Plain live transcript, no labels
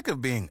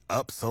of being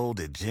upsold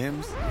at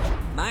gyms?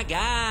 My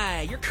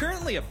guy, you're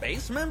currently a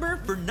base member?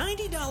 For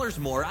 $90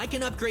 more, I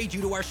can upgrade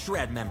you to our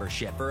Shred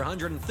membership. For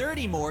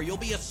 $130 more, you'll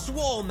be a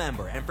Swole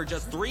member. And for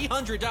just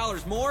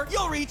 $300 more,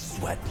 you'll reach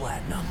Sweat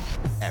Platinum.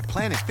 At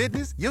Planet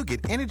Fitness, you'll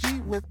get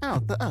energy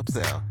without the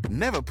upsell.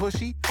 Never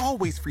pushy,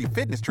 always free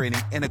fitness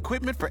training and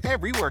equipment for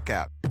every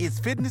workout. It's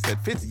fitness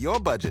that fits your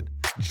budget.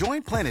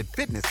 Join Planet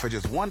Fitness for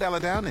just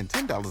 $1 down and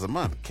 $10 a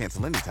month.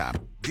 Cancel anytime.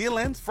 Deal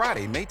ends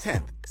Friday, May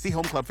 10th. See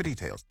Home Club for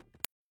details.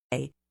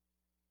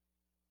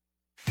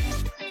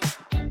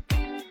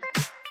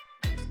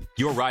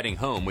 You're riding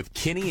home with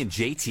Kenny and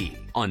JT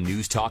on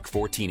News Talk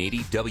 1480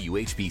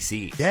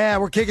 WHBC. Yeah,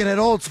 we're kicking it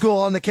old school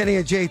on the Kenny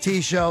and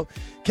JT show.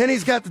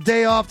 Kenny's got the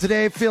day off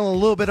today, feeling a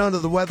little bit under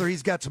the weather.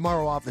 He's got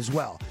tomorrow off as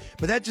well.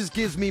 But that just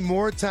gives me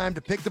more time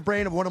to pick the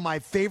brain of one of my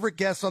favorite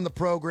guests on the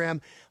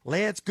program,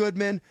 Lance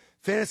Goodman,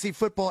 fantasy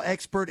football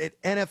expert at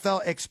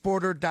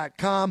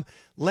NFLexporter.com.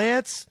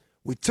 Lance,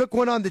 we took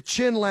one on the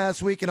chin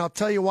last week, and I'll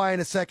tell you why in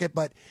a second.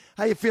 But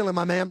how you feeling,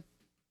 my man?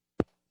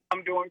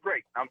 I'm doing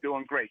great.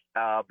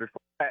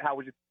 Before that, how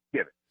was your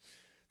Thanksgiving?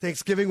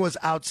 Thanksgiving was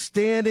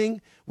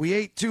outstanding. We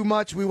ate too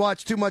much. We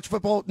watched too much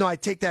football. No, I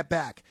take that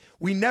back.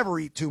 We never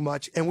eat too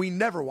much, and we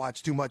never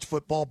watch too much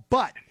football.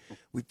 But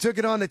we took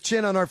it on the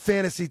chin on our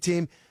fantasy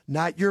team.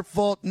 Not your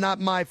fault, not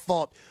my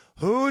fault.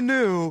 Who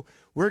knew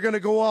we're going to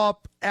go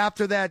up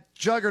after that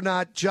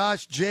juggernaut,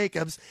 Josh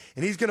Jacobs,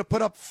 and he's going to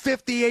put up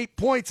 58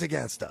 points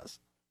against us?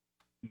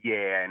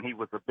 Yeah, and he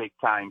was a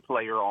big-time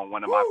player on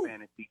one of my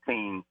fantasy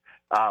teams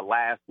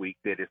last week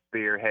that is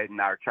spearheading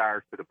our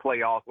charge to the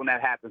playoffs. When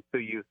that happens to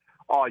you,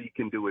 all you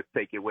can do is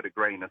take it with a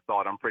grain of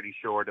salt. I'm pretty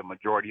sure the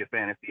majority of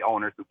fantasy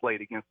owners who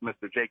played against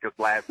Mr. Jacobs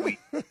last week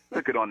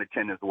took it on the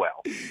chin as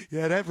well.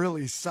 Yeah, that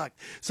really sucked.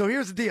 So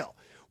here's the deal.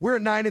 We're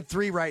at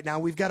 9-3 right now.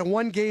 We've got a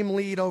one-game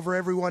lead over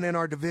everyone in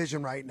our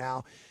division right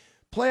now.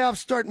 Playoffs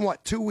start in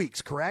 2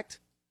 weeks, correct?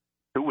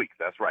 2 weeks,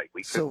 that's right,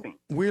 week 15.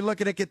 So we're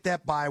looking to get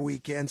that bye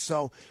weekend.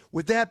 So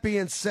with that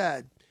being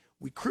said,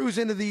 we cruise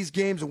into these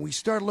games and we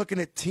start looking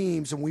at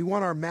teams, and we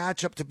want our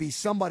matchup to be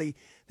somebody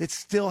that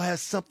still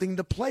has something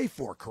to play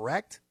for,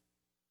 correct?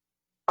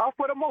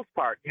 For the most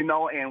part,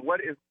 and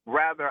what is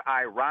rather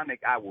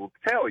ironic, I will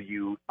tell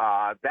you,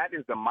 that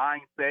is the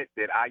mindset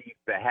that I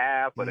used to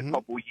have, but a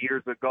couple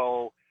years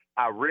ago,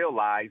 I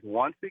realized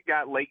once it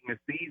got late in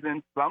the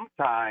season,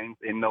 sometimes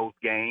in those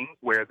games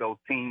where those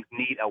teams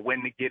need a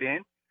win to get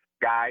in,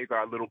 guys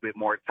are a little bit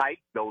more tight.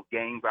 Those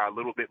games are a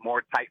little bit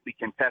more tightly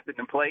contested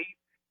and played.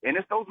 And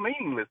it's those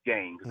meaningless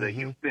games, the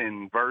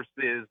Houston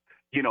versus,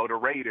 the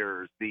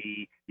Raiders,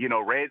 the,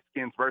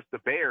 Redskins versus the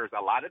Bears.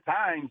 A lot of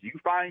times you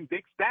find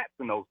big stats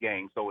in those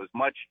games. So as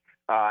much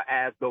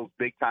as those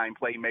big-time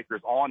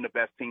playmakers on the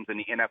best teams in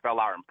the NFL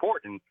are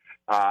important,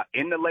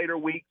 in the later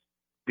weeks,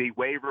 the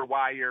waiver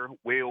wire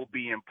will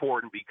be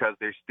important because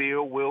there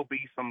still will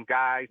be some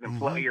guys and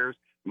players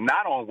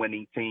not on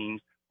winning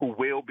teams who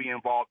will be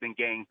involved in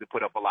games that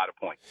put up a lot of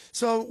points.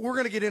 So we're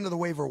going to get into the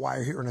waiver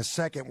wire here in a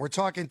second. We're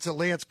talking to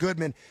Lance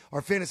Goodman,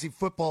 our fantasy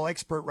football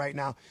expert right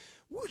now.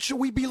 Should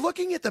we be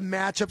looking at the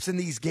matchups in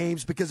these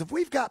games? Because if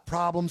we've got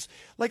problems,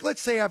 like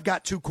let's say I've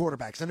got two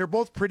quarterbacks and they're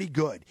both pretty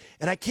good,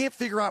 and I can't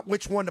figure out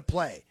which one to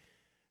play.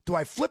 Do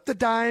I flip the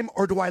dime,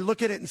 or do I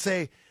look at it and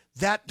say,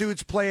 that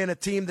dude's playing a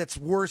team that's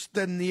worse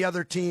than the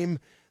other team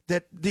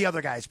that the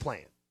other guy's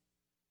playing?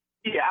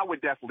 Yeah, I would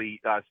definitely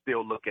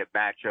still look at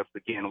matchups.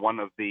 Again, one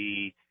of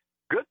the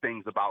good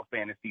things about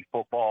fantasy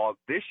football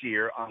this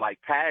year, unlike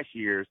past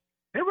years,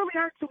 there really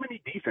aren't too many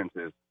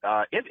defenses,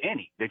 if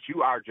any, that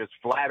you are just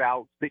flat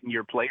out sitting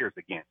your players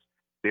against.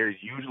 There's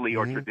usually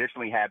or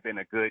traditionally have been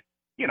a good,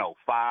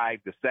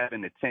 5 to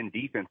 7 to 10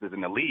 defenses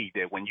in the league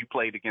that when you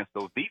played against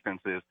those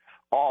defenses,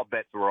 all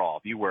bets were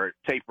off. You were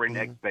tapering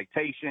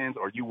expectations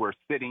or you were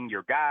sitting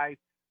your guys.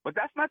 But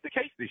that's not the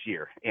case this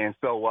year. And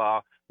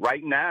so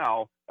right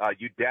now,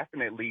 you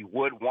definitely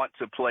would want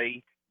to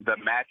play the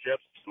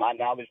matchups. My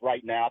knowledge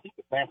right now, I think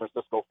the San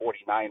Francisco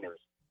 49ers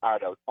are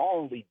the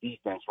only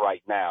defense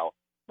right now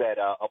that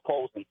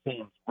opposing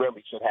teams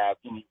really should have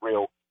any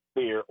real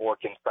fear or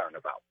concern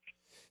about.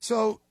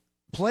 So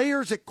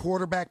players at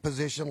quarterback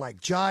position like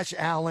Josh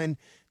Allen,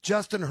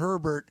 Justin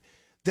Herbert,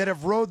 that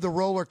have rode the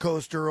roller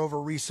coaster over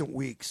recent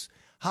weeks,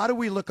 how do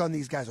we look on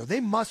these guys? Are they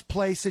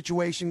must-play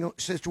situational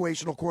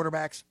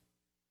quarterbacks?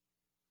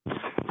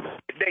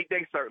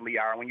 They certainly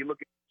are. When you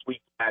look at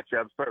week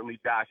matchups, certainly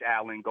Josh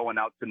Allen going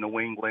out to New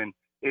England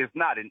is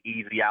not an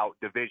easy out.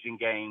 Division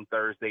game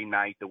Thursday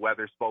night. The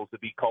weather's supposed to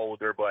be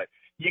colder, but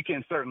you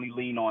can certainly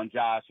lean on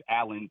Josh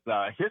Allen's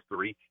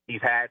history.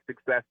 He's had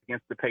success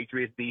against the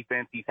Patriots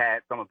defense. He's had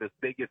some of his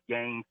biggest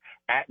games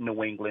at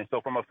New England. So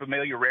from a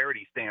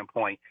familiarity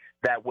standpoint,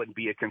 that wouldn't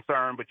be a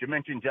concern. But you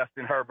mentioned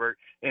Justin Herbert,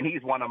 and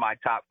he's one of my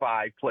top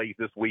 5 plays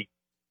this week,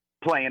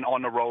 playing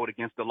on the road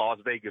against the Las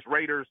Vegas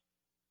Raiders.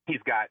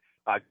 He's got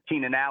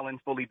Keenan Allen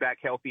fully back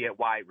healthy at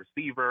wide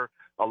receiver,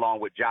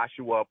 along with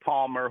Joshua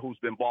Palmer, who's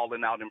been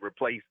balling out in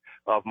replace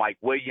of Mike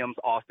Williams.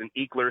 Austin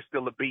Eckler is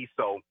still a beast.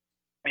 So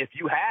if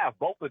you have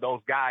both of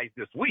those guys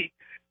this week,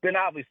 then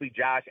obviously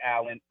Josh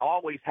Allen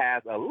always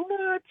has a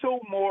little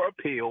more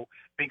appeal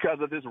because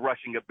of his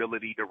rushing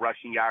ability, the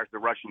rushing yards, the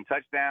rushing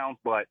touchdowns.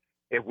 But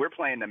if we're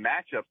playing the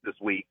matchups this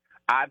week,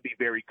 I'd be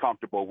very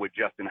comfortable with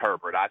Justin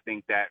Herbert. I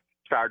think that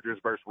Chargers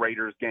versus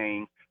Raiders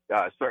game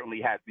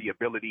certainly has the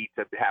ability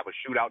to have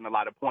a shootout and a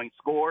lot of points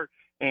scored.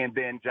 And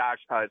then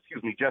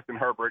Justin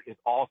Herbert is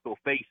also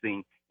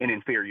facing an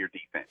inferior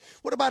defense.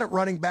 What about at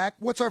running back?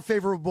 What's our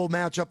favorable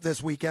matchup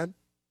this weekend?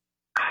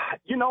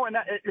 And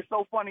it's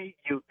so funny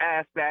you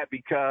ask that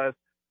because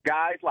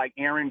guys like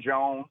Aaron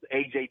Jones,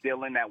 A.J.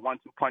 Dillon, that 1-2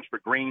 punch for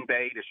Green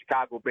Bay, the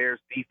Chicago Bears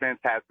defense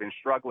has been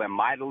struggling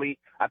mightily.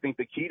 I think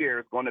the key there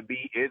is going to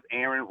be, is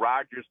Aaron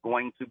Rodgers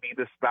going to be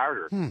the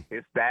starter?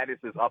 His status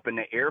is up in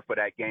the air for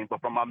that game.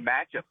 But from a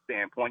matchup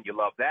standpoint, you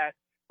love that.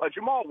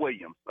 Jamal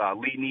Williams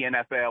leading the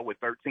NFL with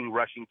 13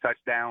 rushing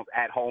touchdowns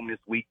at home this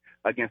week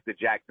against the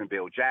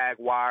Jacksonville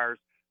Jaguars.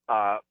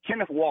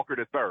 Kenneth Walker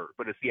III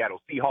for the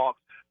Seattle Seahawks.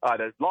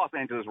 The Los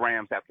Angeles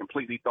Rams have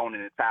completely thrown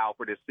in the towel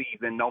for this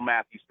season. No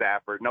Matthew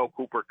Stafford, no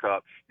Cooper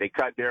Kupp. They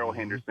cut Darrell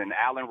Henderson.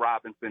 Allen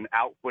Robinson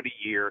out for the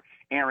year.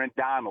 Aaron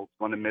Donald's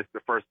going to miss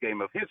the first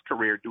game of his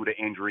career due to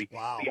injury.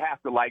 Wow. So you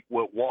have to like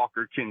what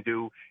Walker can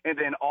do. And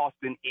then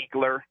Austin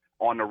Ekeler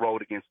on the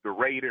road against the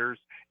Raiders.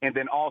 And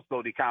then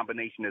also the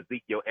combination of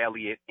Ezekiel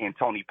Elliott and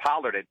Tony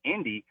Pollard at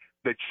Indy.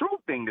 The true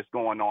thing that's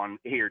going on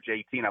here,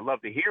 JT, and I'd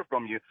love to hear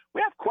from you,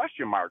 we have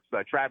question marks.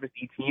 Travis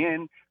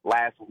Etienne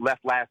left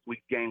last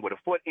week's game with a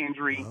foot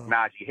injury.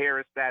 Najee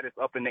Harris status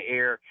up in the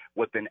air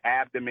with an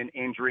abdomen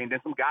injury. And then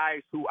some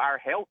guys who are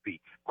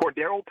healthy.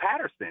 Cordero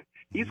Patterson,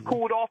 he's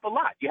cooled off a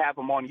lot. You have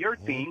him on your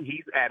team.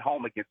 He's at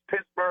home against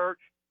Pittsburgh.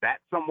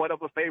 That's somewhat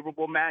of a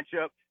favorable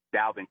matchup.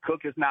 Dalvin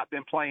Cook has not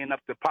been playing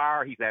up to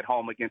par. He's at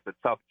home against a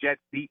tough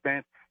Jets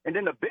defense. And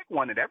then the big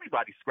one that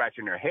everybody's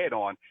scratching their head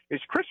on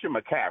is Christian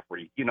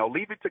McCaffrey.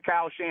 Leave it to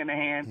Kyle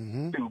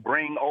Shanahan to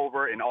bring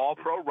over an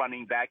all-pro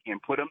running back and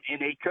put him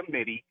in a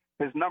committee.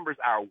 His numbers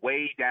are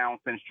way down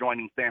since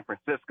joining San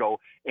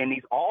Francisco, and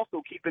he's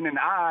also keeping an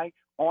eye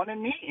on a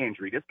knee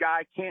injury. This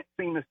guy can't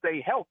seem to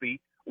stay healthy.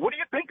 What do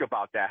you think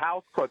about that?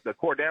 How's the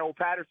Cordero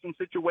Patterson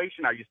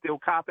situation? Are you still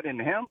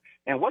confident in him?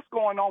 And what's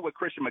going on with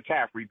Christian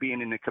McCaffrey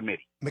being in the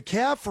committee?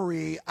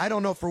 McCaffrey, I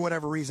don't know for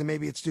whatever reason,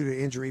 maybe it's due to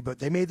injury, but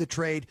they made the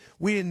trade.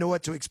 We didn't know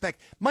what to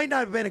expect. Might not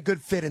have been a good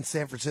fit in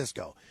San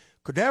Francisco.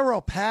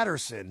 Cordero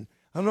Patterson,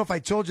 I don't know if I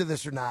told you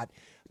this or not,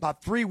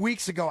 about 3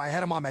 weeks ago I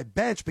had him on my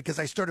bench because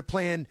I started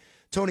playing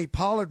Tony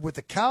Pollard with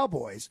the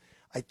Cowboys.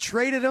 I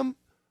traded him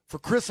for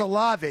Chris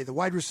Olave, the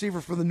wide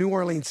receiver for the New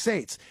Orleans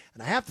Saints.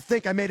 And I have to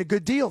think I made a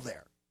good deal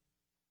there.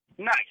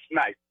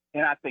 Nice.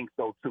 And I think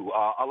so, too.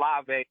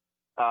 Olave,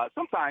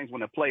 sometimes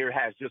when a player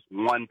has just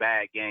one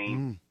bad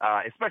game,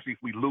 especially if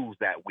we lose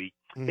that week,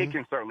 it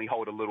can certainly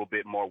hold a little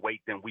bit more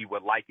weight than we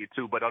would like it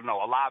to. But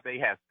no, Olave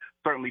has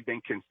certainly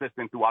been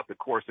consistent throughout the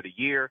course of the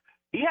year.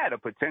 He had a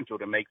potential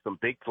to make some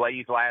big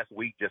plays last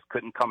week, just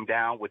couldn't come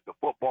down with the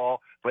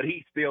football. But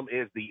he still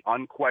is the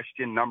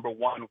unquestioned number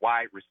one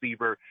wide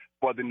receiver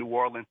for the New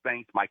Orleans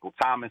Saints. Michael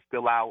Thomas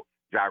still out.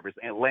 Jarvis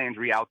and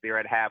Landry out there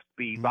at half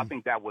speed. So I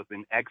think that was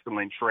an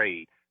excellent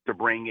trade to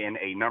bring in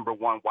a number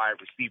one wide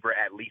receiver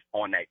at least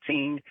on that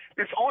team.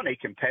 It's on a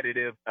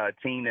competitive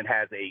team that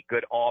has a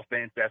good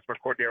offense. As for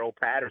Cordero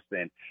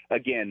Patterson,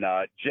 again,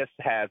 just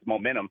has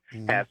momentum,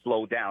 has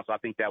slowed down. So I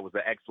think that was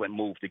an excellent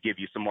move to give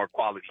you some more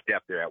quality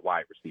depth there at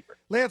wide receiver.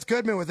 Lance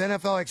Goodman with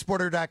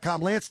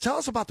NFLExporter.com. Lance, tell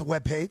us about the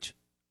webpage.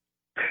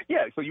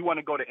 Yeah, so you want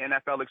to go to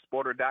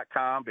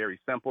NFLExporter.com. Very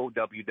simple,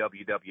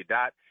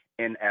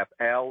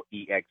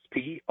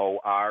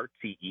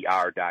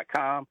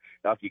 www.NFLExporter.com.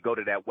 Now, if you go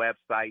to that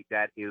website,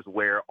 that is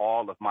where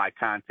all of my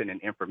content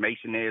and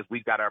information is.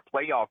 We've got our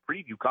playoff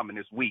preview coming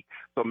this week,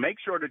 so make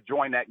sure to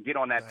join that and get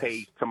on that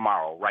page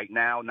tomorrow. Right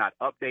now, not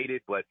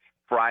updated, but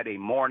Friday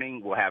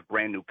morning, we'll have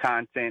brand new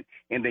content.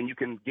 And then you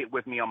can get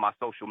with me on my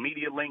social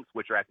media links,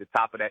 which are at the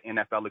top of that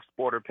NFL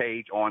Exporter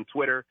page on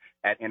Twitter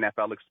at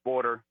NFL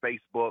Exporter,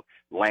 Facebook,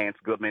 Lance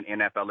Goodman,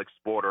 NFL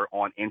Exporter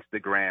on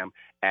Instagram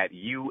at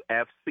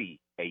UFC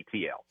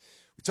ATL.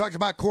 We talked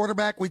about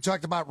quarterback. We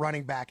talked about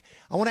running back.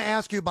 I want to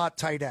ask you about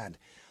tight end.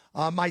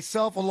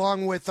 Myself,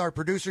 along with our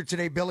producer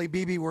today, Billy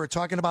Beebe, we're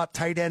talking about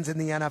tight ends in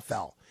the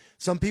NFL.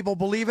 Some people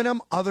believe in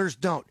him, others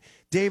don't.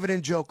 David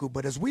Njoku.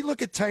 But as we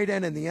look at tight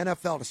end in the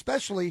NFL,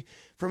 especially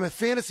from a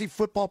fantasy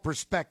football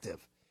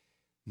perspective,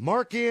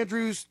 Mark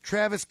Andrews,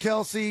 Travis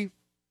Kelce,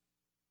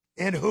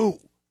 and who?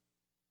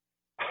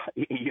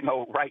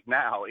 Right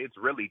now, it's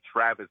really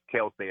Travis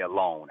Kelce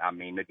alone. I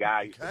mean, the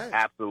guy is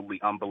absolutely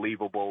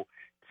unbelievable.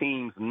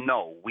 Teams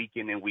know week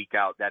in and week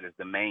out that is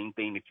the main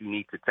thing that you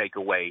need to take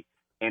away,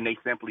 and they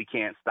simply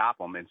can't stop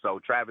him. And so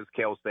Travis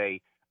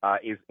Kelce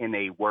is in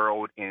a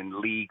world and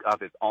league of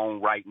his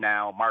own right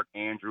now. Mark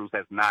Andrews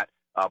has not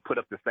put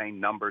up the same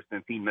numbers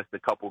since he missed a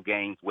couple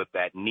games with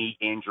that knee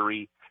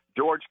injury.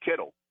 George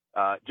Kittle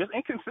just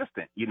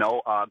inconsistent.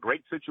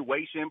 Great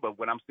situation, but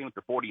what I'm seeing with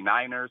the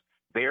 49ers,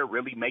 they're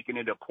really making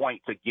it a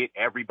point to get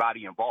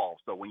everybody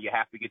involved. So when you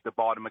have to get the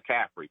ball to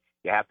McCaffrey,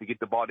 you have to get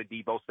the ball to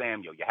Deebo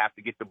Samuel, you have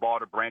to get the ball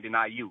to Brandon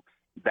Ayuk,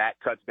 that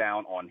cuts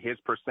down on his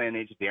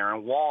percentage.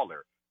 Darren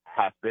Waller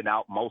has been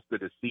out most of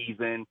the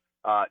season.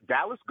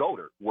 Dallas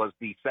Goedert was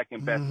the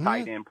second best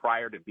tight end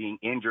prior to being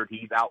injured.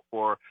 He's out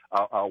for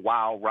a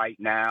while right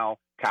now.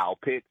 Kyle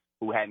Pitts,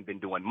 who hadn't been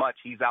doing much,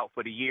 he's out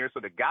for the year. So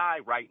the guy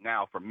right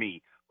now for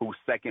me who's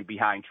second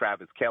behind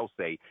Travis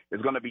Kelce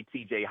is going to be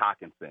T.J.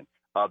 Hockenson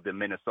of the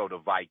Minnesota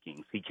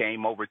Vikings. He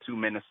came over to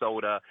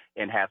Minnesota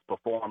and has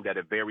performed at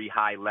a very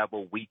high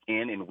level week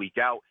in and week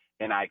out.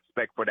 And I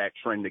expect for that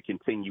trend to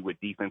continue with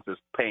defenses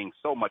paying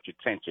so much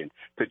attention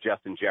to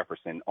Justin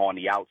Jefferson on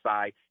the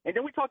outside. And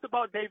then we talked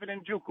about David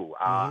Njoku.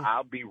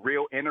 I'll be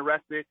real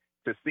interested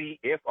to see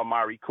if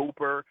Amari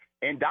Cooper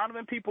and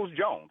Donovan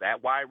Peoples-Jones,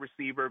 that wide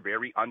receiver,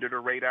 very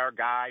under-the-radar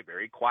guy,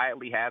 very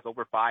quietly has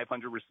over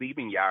 500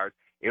 receiving yards.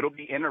 It'll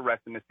be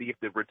interesting to see if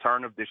the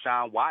return of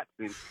Deshaun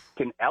Watson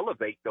can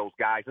elevate those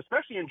guys,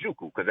 especially in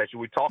Njoku, because as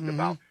we talked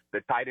about,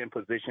 the tight end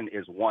position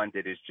is one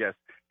that is just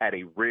at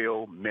a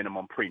real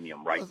minimum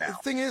premium right now. The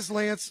thing is,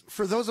 Lance,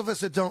 for those of us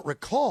that don't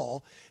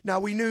recall,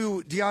 now we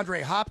knew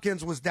DeAndre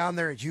Hopkins was down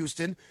there at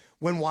Houston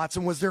when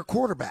Watson was their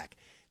quarterback.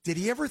 Did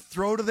he ever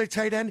throw to their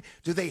tight end?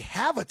 Do they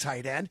have a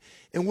tight end?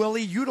 And will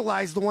he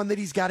utilize the one that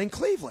he's got in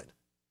Cleveland?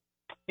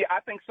 Yeah,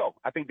 I think so.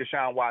 I think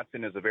Deshaun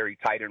Watson is a very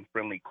tight end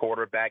friendly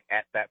quarterback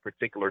at that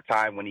particular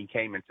time when he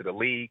came into the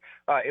league.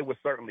 It was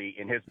certainly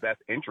in his best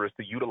interest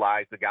to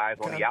utilize the guys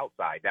on the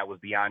outside. That was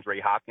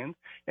DeAndre Hopkins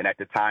and at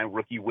the time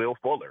rookie Will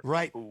Fuller,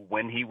 who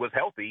when he was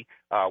healthy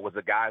was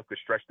a guy who could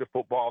stretch the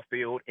football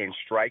field and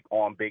strike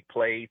on big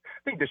plays.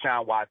 I think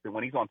Deshaun Watson,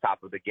 when he's on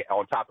top of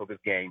his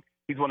game,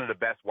 he's one of the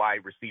best wide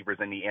receivers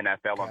in the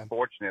NFL.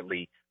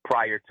 Unfortunately,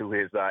 prior to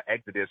his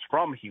exodus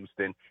from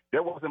Houston,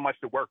 there wasn't much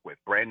to work with.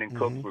 Brandon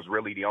Cooks was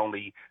really the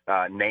only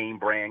name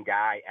brand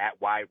guy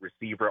at wide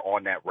receiver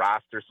on that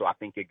roster, so I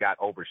think it got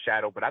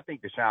overshadowed. But I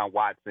think Deshaun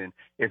Watson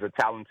is a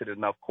talented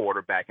enough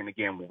quarterback. And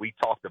again, when we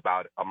talked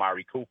about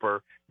Amari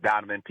Cooper,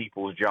 Donovan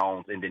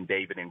Peoples-Jones, and then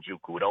David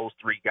Njoku, those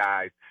three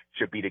guys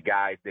should be the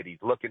guys that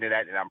he's looking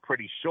at. And I'm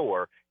pretty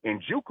sure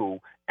Njoku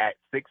at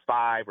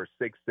 6'5" or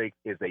 6'6"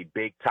 is a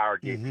big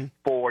target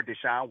for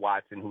Deshaun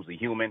Watson, who's a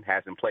human,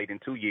 hasn't played in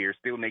 2 years,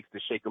 still needs to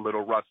shake a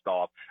little rust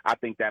off. I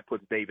think that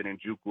puts David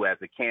Njoku as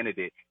a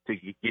candidate to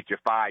get your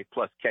 5+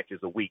 catches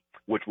a week,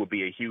 which would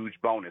be a huge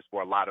bonus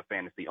for a lot of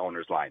fantasy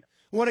owners' lineups.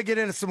 I want to get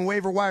into some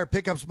waiver wire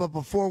pickups, but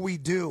before we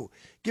do,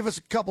 give us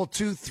a couple,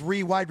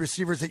 2-3 wide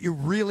receivers that you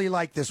really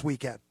like this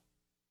weekend.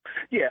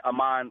 Yeah,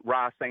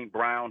 Amon-Ra St.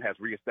 Brown has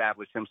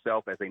reestablished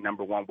himself as a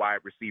number one wide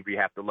receiver. You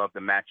have to love the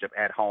matchup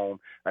at home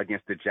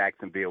against the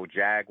Jacksonville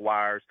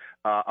Jaguars.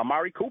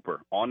 Amari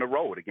Cooper on the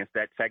road against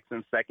that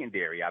Texans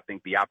secondary. I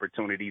think the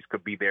opportunities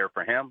could be there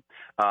for him.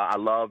 I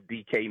love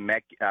DK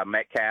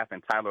Metcalf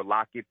and Tyler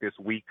Lockett this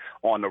week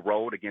on the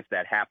road against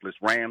that hapless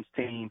Rams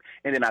team.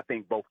 And then I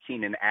think both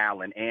Keenan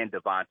Allen and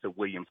Devonta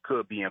Williams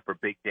could be in for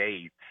big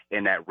days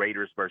in that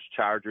Raiders versus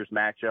Chargers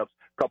matchups.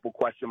 Couple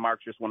question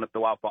marks just want to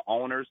throw out for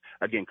owners.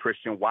 Again,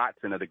 Christian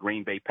Watson of the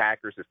Green Bay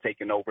Packers has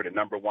taken over the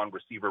number one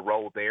receiver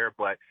role there,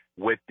 but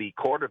with the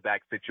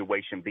quarterback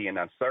situation being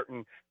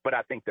uncertain, but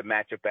I think the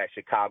matchup at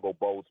Chicago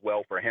bodes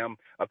well for him.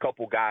 A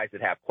couple guys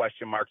that have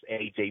question marks,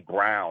 A.J.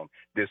 Brown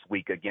this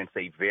week against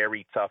a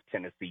very tough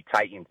Tennessee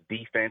Titans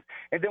defense.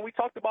 And then we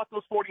talked about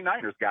those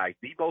 49ers guys.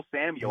 Deebo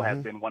Samuel has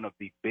been one of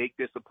the big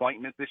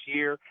disappointments this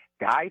year.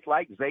 Guys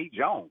like Zay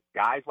Jones,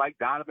 guys like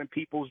Donovan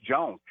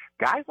Peoples-Jones,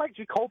 guys like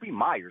Jacoby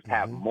Myers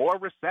have more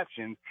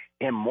receptions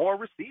and more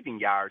receiving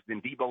yards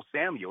than Deebo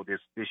Samuel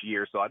this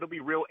year. So it'll be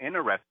real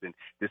interesting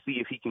to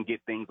see if he can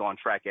get things on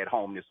track at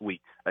home this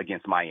week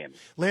against Miami.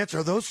 Lance,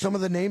 are those some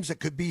of the names that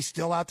could be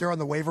still out there on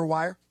the waiver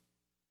wire?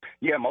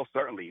 Yeah, most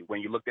certainly.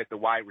 When you look at the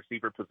wide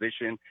receiver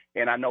position,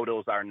 and I know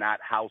those are not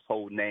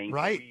household names,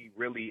 we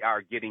really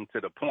are getting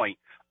to the point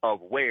of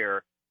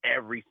where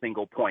every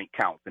single point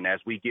counts. And as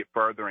we get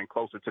further and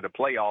closer to the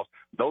playoffs,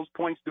 those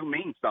points do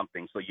mean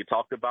something. So you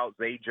talked about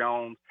Zay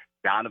Jones,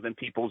 Donovan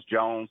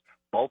Peoples-Jones.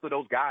 Both of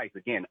those guys,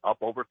 again, up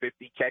over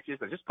 50 catches.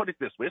 I just put it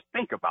this way. Just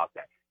think about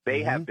that.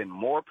 They have been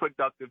more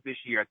productive this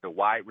year at the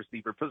wide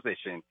receiver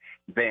position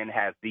than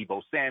has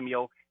Deebo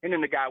Samuel. And then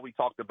the guy we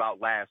talked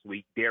about last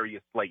week,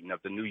 Darius Slayton of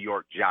the New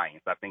York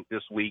Giants. I think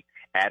this week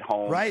at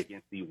home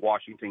against the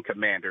Washington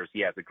Commanders,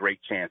 he has a great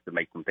chance to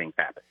make some things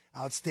happen.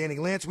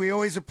 Outstanding. Lance, we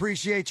always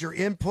appreciate your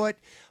input.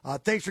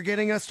 Thanks for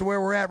getting us to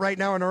where we're at right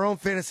now in our own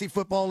fantasy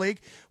football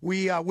league.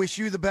 We wish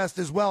you the best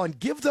as well. And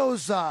give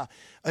those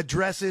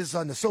addresses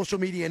on the social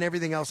media and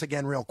everything else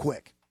again real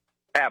quick.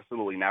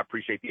 Absolutely. And I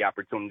appreciate the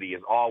opportunity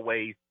as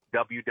always.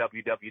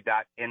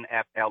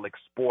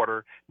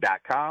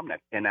 www.nflexporter.com.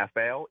 That's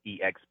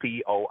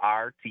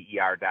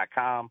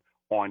NFLEXPORTER.com.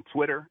 On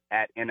Twitter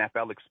at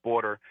NFL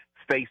Exporter.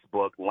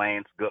 Facebook,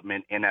 Lance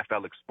Goodman,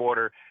 NFL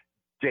Exporter.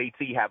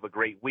 JT, have a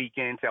great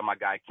weekend. Tell my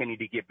guy Kenny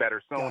to get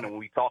better soon. And when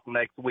we talk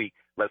next week,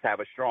 let's have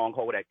a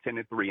stronghold at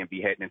 10-3 and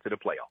be heading into the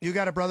playoffs. You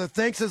got it, brother.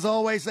 Thanks as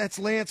always. That's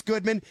Lance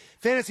Goodman,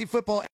 fantasy football